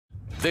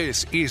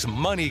This is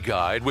Money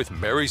Guide with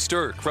Mary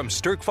Sterk from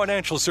Sterk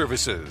Financial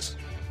Services.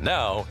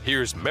 Now,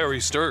 here's Mary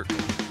Sterk.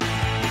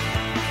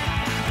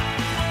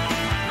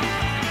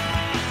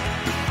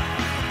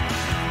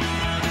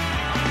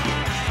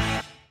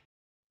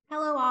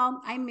 Hello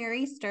all, I'm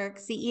Mary Sterk,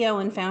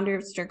 CEO and founder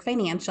of Sterk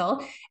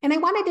Financial, and I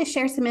wanted to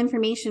share some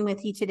information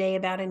with you today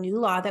about a new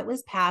law that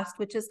was passed,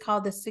 which is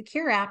called the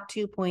Secure Act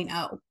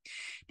 2.0.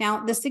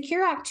 Now, the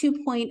Secure Act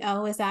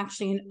 2.0 is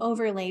actually an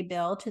overlay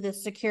bill to the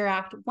Secure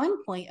Act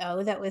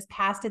 1.0 that was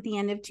passed at the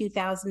end of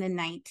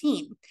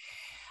 2019.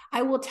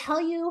 I will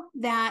tell you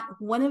that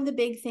one of the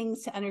big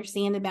things to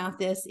understand about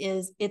this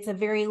is it's a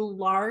very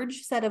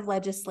large set of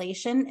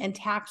legislation and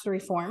tax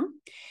reform,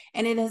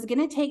 and it is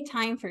going to take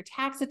time for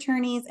tax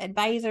attorneys,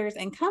 advisors,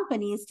 and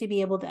companies to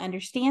be able to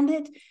understand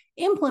it,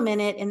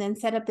 implement it, and then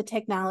set up the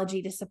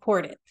technology to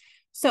support it.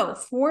 So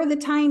for the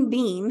time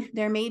being,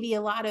 there may be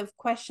a lot of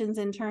questions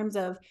in terms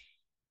of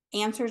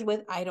answers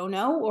with I don't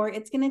know, or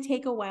it's going to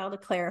take a while to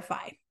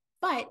clarify.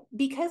 But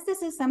because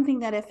this is something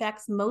that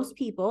affects most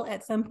people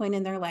at some point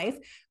in their life,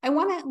 I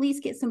want to at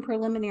least get some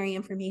preliminary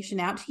information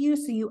out to you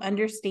so you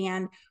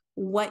understand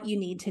what you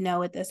need to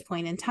know at this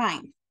point in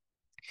time.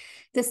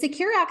 The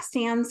Secure Act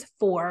stands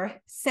for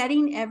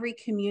Setting Every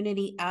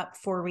Community Up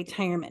for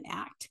Retirement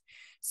Act.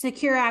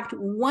 Secure Act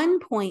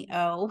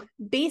 1.0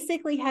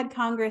 basically had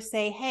Congress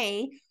say,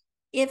 hey,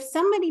 if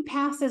somebody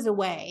passes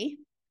away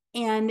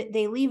and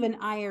they leave an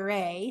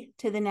IRA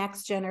to the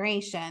next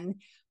generation,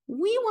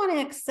 we want to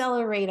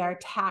accelerate our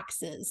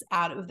taxes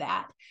out of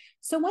that.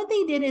 So what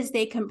they did is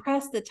they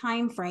compressed the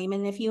time frame,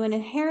 and if you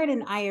inherit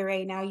an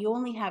IRA now, you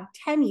only have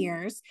 10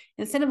 years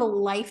instead of a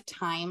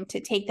lifetime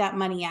to take that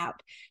money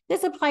out.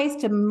 This applies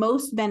to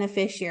most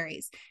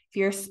beneficiaries. If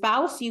you're a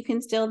spouse, you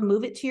can still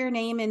move it to your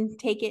name and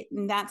take it,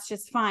 and that's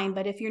just fine.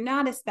 But if you're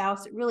not a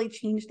spouse, it really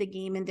changed the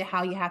game into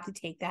how you have to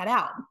take that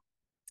out.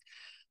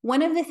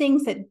 One of the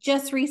things that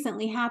just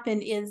recently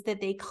happened is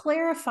that they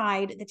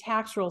clarified the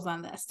tax rules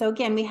on this. So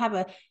again, we have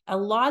a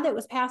law that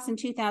was passed in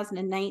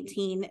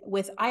 2019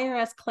 with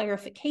IRS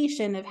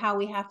clarification of how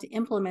we have to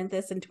implement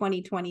this in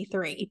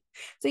 2023.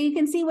 So you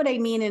can see what I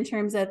mean in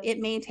terms of it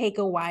may take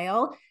a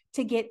while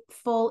to get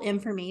full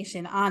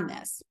information on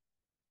this.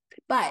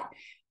 But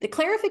the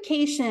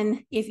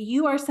clarification, if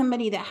you are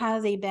somebody that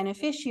has a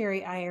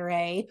beneficiary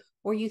IRA,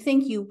 or you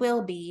think you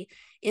will be,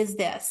 is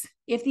this.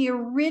 If the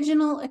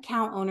original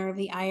account owner of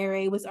the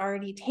IRA was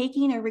already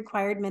taking a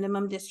required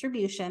minimum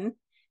distribution,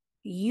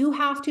 you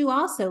have to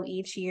also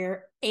each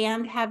year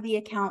and have the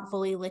account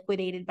fully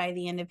liquidated by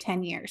the end of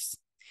 10 years.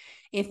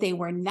 If they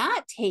were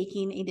not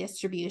taking a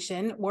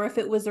distribution, or if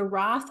it was a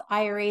Roth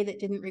IRA that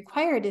didn't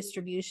require a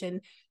distribution,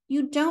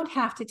 you don't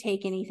have to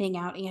take anything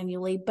out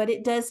annually, but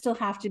it does still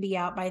have to be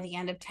out by the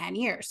end of 10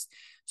 years.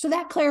 So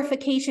that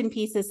clarification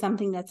piece is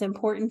something that's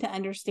important to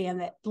understand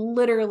that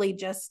literally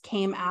just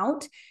came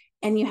out,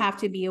 and you have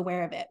to be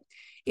aware of it.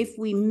 If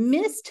we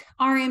missed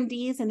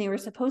RMDs and they were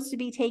supposed to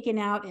be taken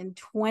out in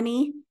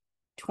 20,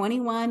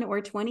 21,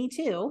 or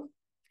 22,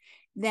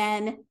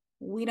 then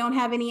we don't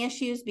have any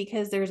issues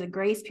because there's a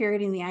grace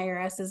period and the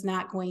IRS is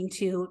not going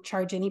to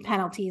charge any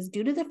penalties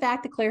due to the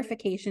fact the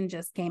clarification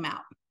just came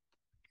out.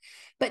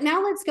 But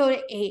now let's go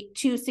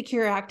to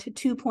Secure Act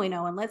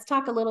 2.0, and let's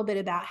talk a little bit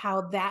about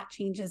how that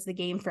changes the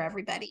game for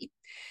everybody.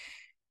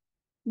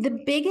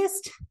 The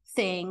biggest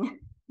thing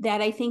that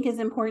I think is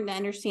important to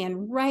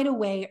understand right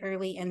away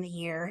early in the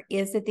year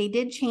is that they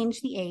did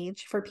change the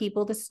age for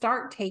people to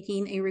start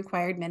taking a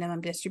required minimum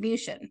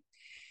distribution.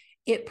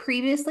 It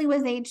previously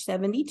was age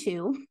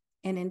 72,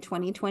 and in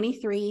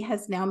 2023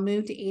 has now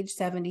moved to age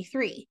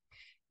 73.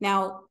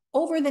 Now,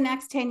 over the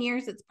next 10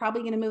 years, it's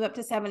probably going to move up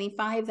to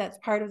 75. That's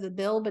part of the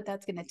bill, but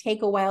that's going to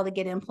take a while to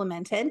get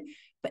implemented.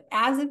 But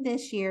as of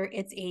this year,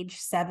 it's age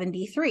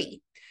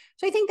 73.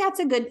 So I think that's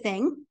a good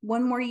thing.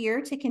 One more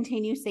year to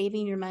continue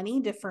saving your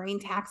money, deferring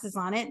taxes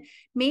on it,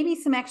 maybe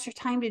some extra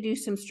time to do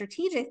some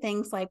strategic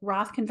things like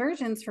Roth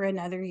conversions for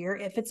another year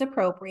if it's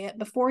appropriate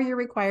before your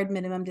required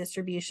minimum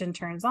distribution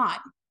turns on.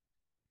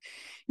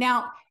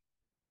 Now,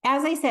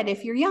 as I said,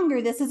 if you're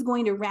younger, this is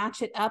going to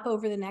ratchet up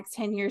over the next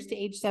 10 years to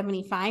age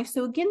 75.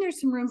 So again,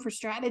 there's some room for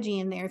strategy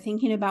in there,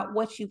 thinking about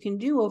what you can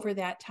do over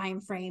that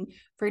time frame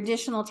for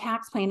additional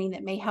tax planning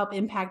that may help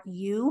impact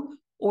you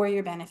or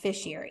your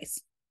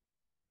beneficiaries.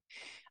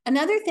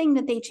 Another thing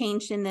that they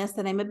changed in this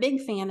that I'm a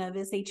big fan of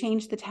is they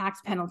changed the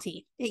tax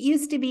penalty. It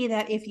used to be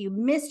that if you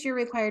missed your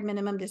required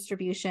minimum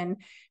distribution,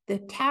 the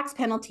tax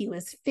penalty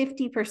was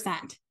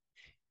 50%.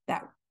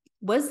 That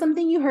was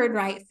something you heard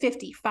right,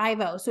 50.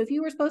 So if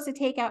you were supposed to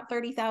take out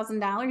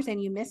 $30,000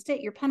 and you missed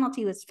it, your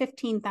penalty was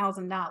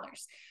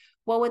 $15,000.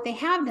 Well, what they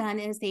have done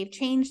is they've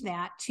changed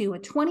that to a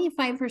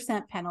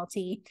 25%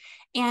 penalty.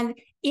 And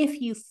if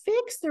you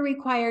fix the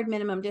required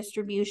minimum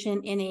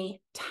distribution in a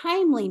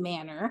timely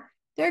manner,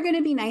 they're going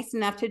to be nice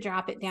enough to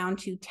drop it down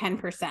to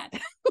 10%.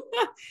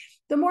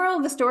 The moral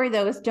of the story,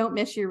 though, is don't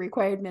miss your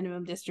required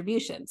minimum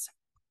distributions.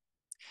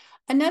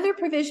 Another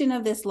provision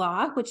of this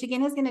law, which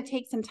again is going to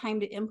take some time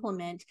to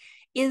implement,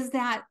 is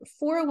that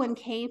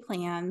 401k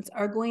plans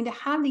are going to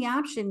have the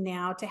option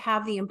now to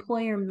have the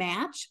employer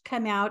match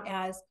come out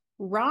as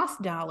Roth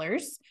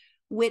dollars,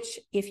 which,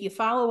 if you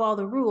follow all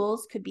the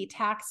rules, could be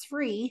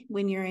tax-free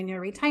when you're in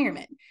your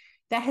retirement.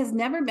 That has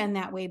never been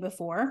that way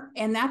before,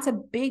 and that's a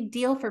big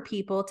deal for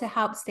people to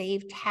help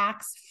save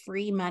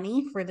tax-free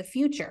money for the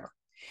future.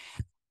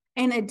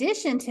 In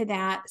addition to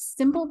that,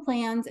 simple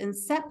plans and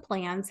SEP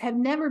plans have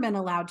never been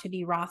allowed to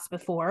be Roths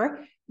before,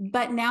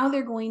 but now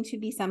they're going to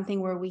be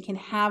something where we can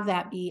have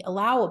that be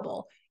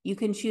allowable. You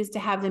can choose to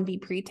have them be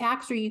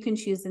pre-tax, or you can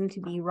choose them to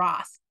be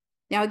Roth.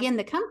 Now, again,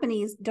 the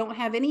companies don't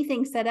have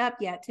anything set up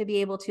yet to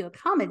be able to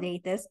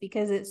accommodate this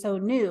because it's so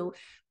new,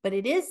 but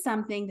it is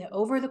something that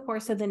over the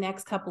course of the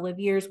next couple of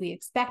years, we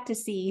expect to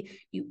see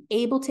you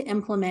able to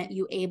implement,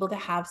 you able to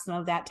have some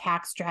of that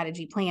tax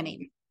strategy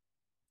planning.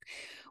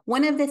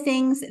 One of the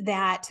things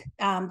that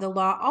the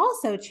law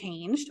also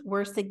changed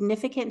were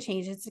significant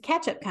changes to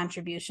catch-up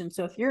contributions.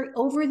 So if you're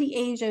over the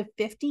age of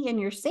 50 and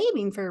you're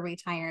saving for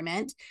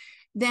retirement,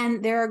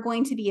 then there are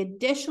going to be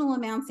additional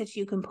amounts that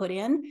you can put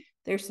in.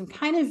 There's some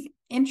kind of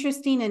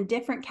interesting and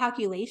different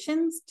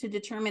calculations to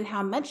determine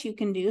how much you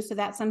can do. So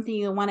that's something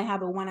you'll want to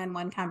have a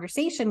one-on-one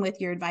conversation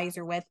with your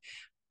advisor with.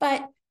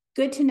 But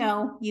good to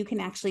know you can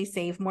actually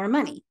save more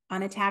money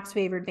on a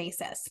tax-favored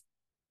basis.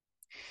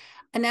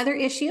 Another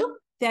issue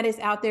that is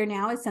out there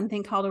now is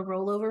something called a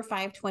rollover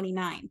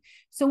 529.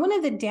 So one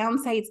of the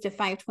downsides to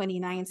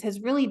 529s has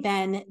really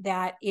been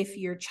that if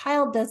your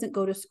child doesn't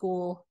go to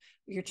school,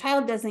 your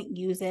child doesn't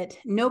use it,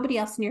 nobody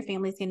else in your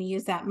family is going to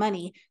use that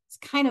money, it's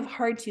kind of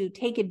hard to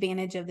take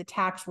advantage of the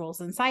tax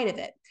rules inside of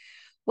it.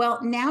 Well,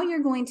 now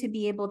you're going to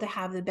be able to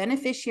have the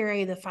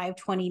beneficiary of the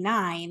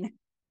 529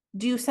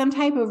 do some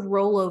type of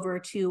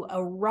rollover to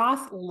a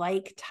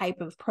Roth-like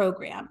type of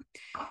program.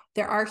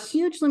 There are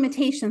huge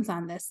limitations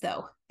on this,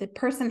 though. The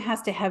person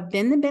has to have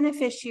been the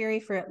beneficiary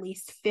for at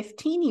least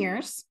 15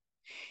 years,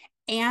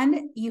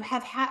 and you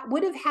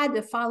would have had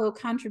to follow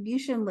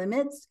contribution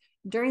limits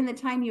during the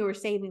time you were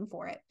saving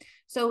for it.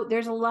 So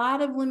there's a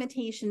lot of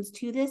limitations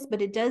to this,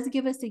 but it does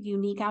give us a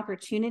unique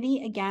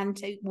opportunity, again,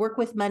 to work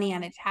with money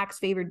on a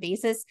tax-favored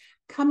basis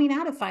coming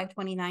out of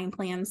 529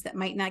 plans that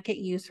might not get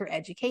used for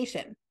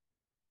education.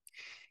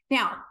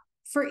 Now,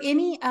 for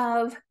any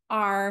of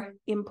our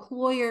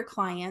employer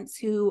clients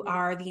who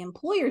are the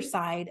employer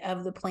side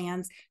of the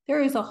plans,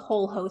 there is a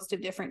whole host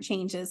of different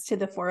changes to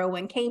the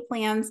 401k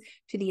plans,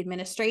 to the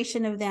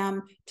administration of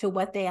them, to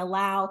what they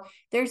allow.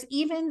 There's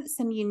even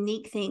some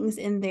unique things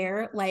in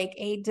there, like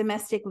a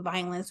domestic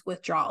violence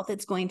withdrawal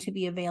that's going to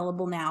be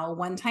available now, a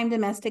one-time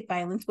domestic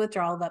violence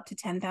withdrawal of up to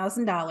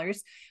 $10,000,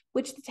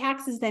 which the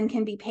taxes then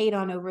can be paid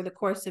on over the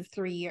course of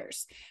 3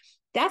 years.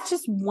 That's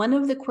just one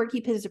of the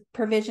quirky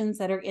provisions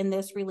that are in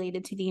this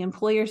related to the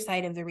employer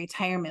side of the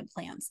retirement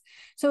plans.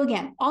 So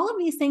again, all of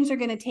these things are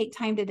going to take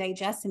time to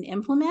digest and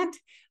implement,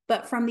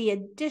 but from the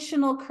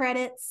additional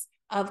credits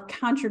of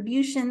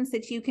contributions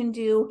that you can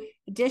do,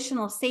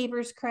 additional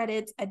savers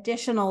credits,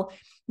 additional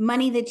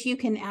money that you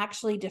can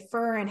actually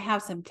defer and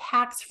have some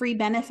tax-free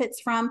benefits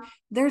from,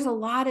 there's a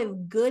lot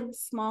of good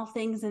small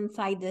things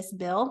inside this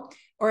bill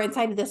or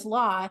inside of this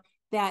law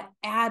that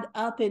add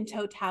up in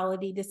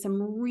totality to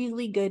some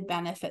really good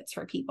benefits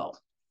for people.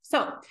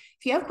 So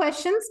if you have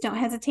questions, don't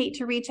hesitate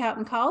to reach out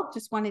and call.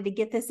 Just wanted to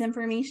get this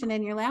information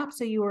in your lap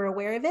so you were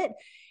aware of it.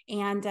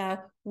 And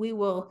we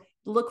will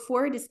look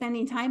forward to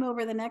spending time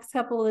over the next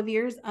couple of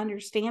years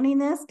understanding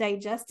this,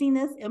 digesting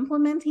this,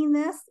 implementing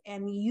this,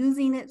 and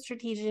using it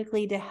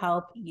strategically to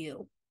help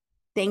you.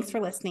 Thanks for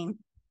listening.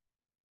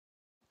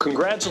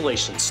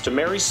 Congratulations to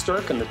Mary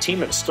Sterk and the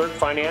team at Sterk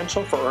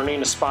Financial for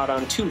earning a spot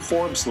on 2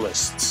 Forbes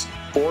lists,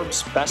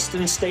 Forbes Best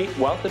in State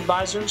Wealth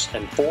Advisors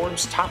and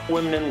Forbes Top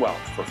Women in Wealth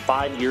for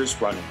 5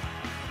 years running.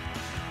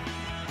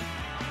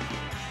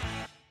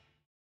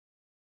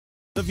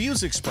 The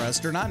views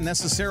expressed are not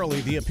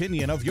necessarily the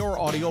opinion of your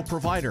audio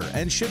provider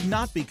and should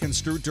not be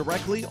construed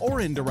directly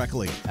or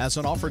indirectly as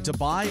an offer to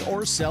buy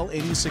or sell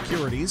any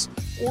securities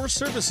or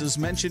services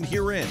mentioned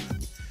herein.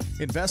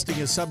 Investing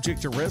is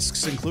subject to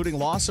risks, including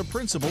loss of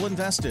principal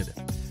invested.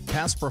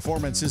 Past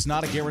performance is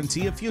not a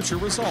guarantee of future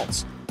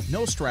results.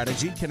 No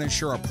strategy can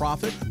ensure a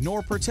profit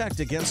nor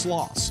protect against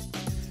loss.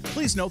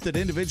 Please note that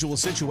individual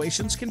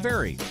situations can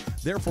vary.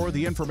 Therefore,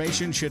 the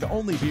information should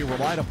only be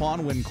relied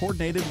upon when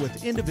coordinated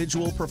with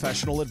individual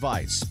professional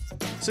advice.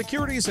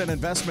 Securities and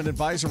investment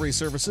advisory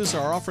services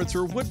are offered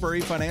through Woodbury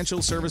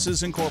Financial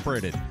Services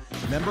Incorporated,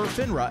 member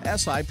FINRA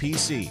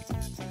SIPC.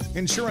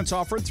 Insurance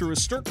offered through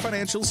Sterk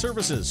Financial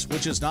Services,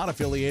 which is not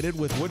affiliated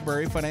with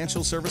Woodbury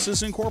Financial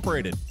Services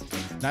Incorporated.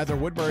 Neither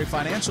Woodbury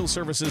Financial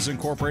Services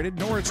Incorporated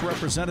nor its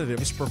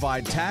representatives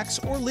provide tax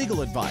or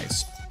legal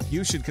advice.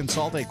 You should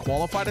consult a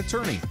qualified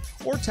attorney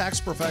or tax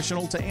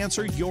professional to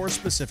answer your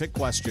specific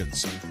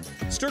questions.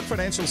 Sterk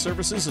Financial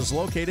Services is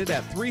located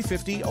at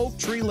 350 Oak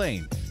Tree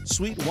Lane,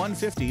 Suite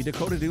 150,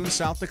 Dakota Dunes,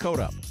 South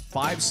Dakota,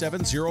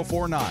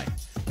 57049,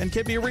 and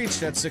can be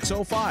reached at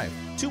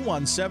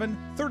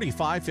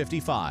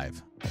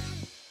 605-217-3555.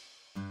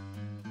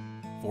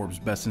 Forbes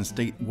Best in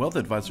State Wealth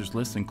Advisors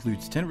list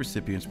includes 10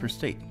 recipients per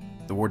state.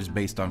 The award is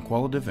based on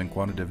qualitative and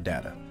quantitative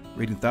data,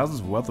 rating thousands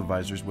of wealth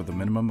advisors with a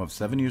minimum of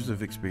 7 years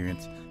of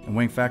experience and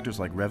weighing factors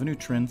like revenue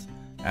trends,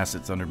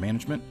 assets under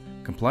management,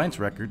 compliance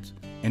records,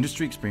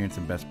 industry experience,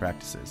 and best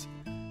practices.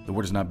 The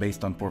award is not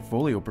based on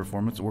portfolio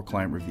performance or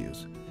client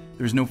reviews.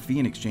 There is no fee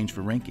in exchange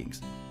for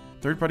rankings.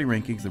 Third-party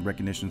rankings and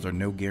recognitions are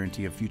no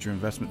guarantee of future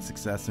investment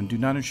success and do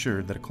not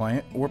ensure that a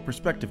client or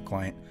prospective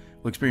client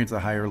will experience a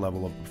higher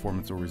level of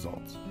performance or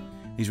results.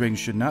 These ratings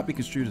should not be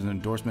construed as an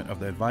endorsement of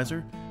the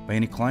advisor by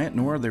any client,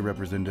 nor are they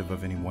representative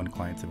of any one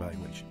client's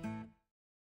evaluation.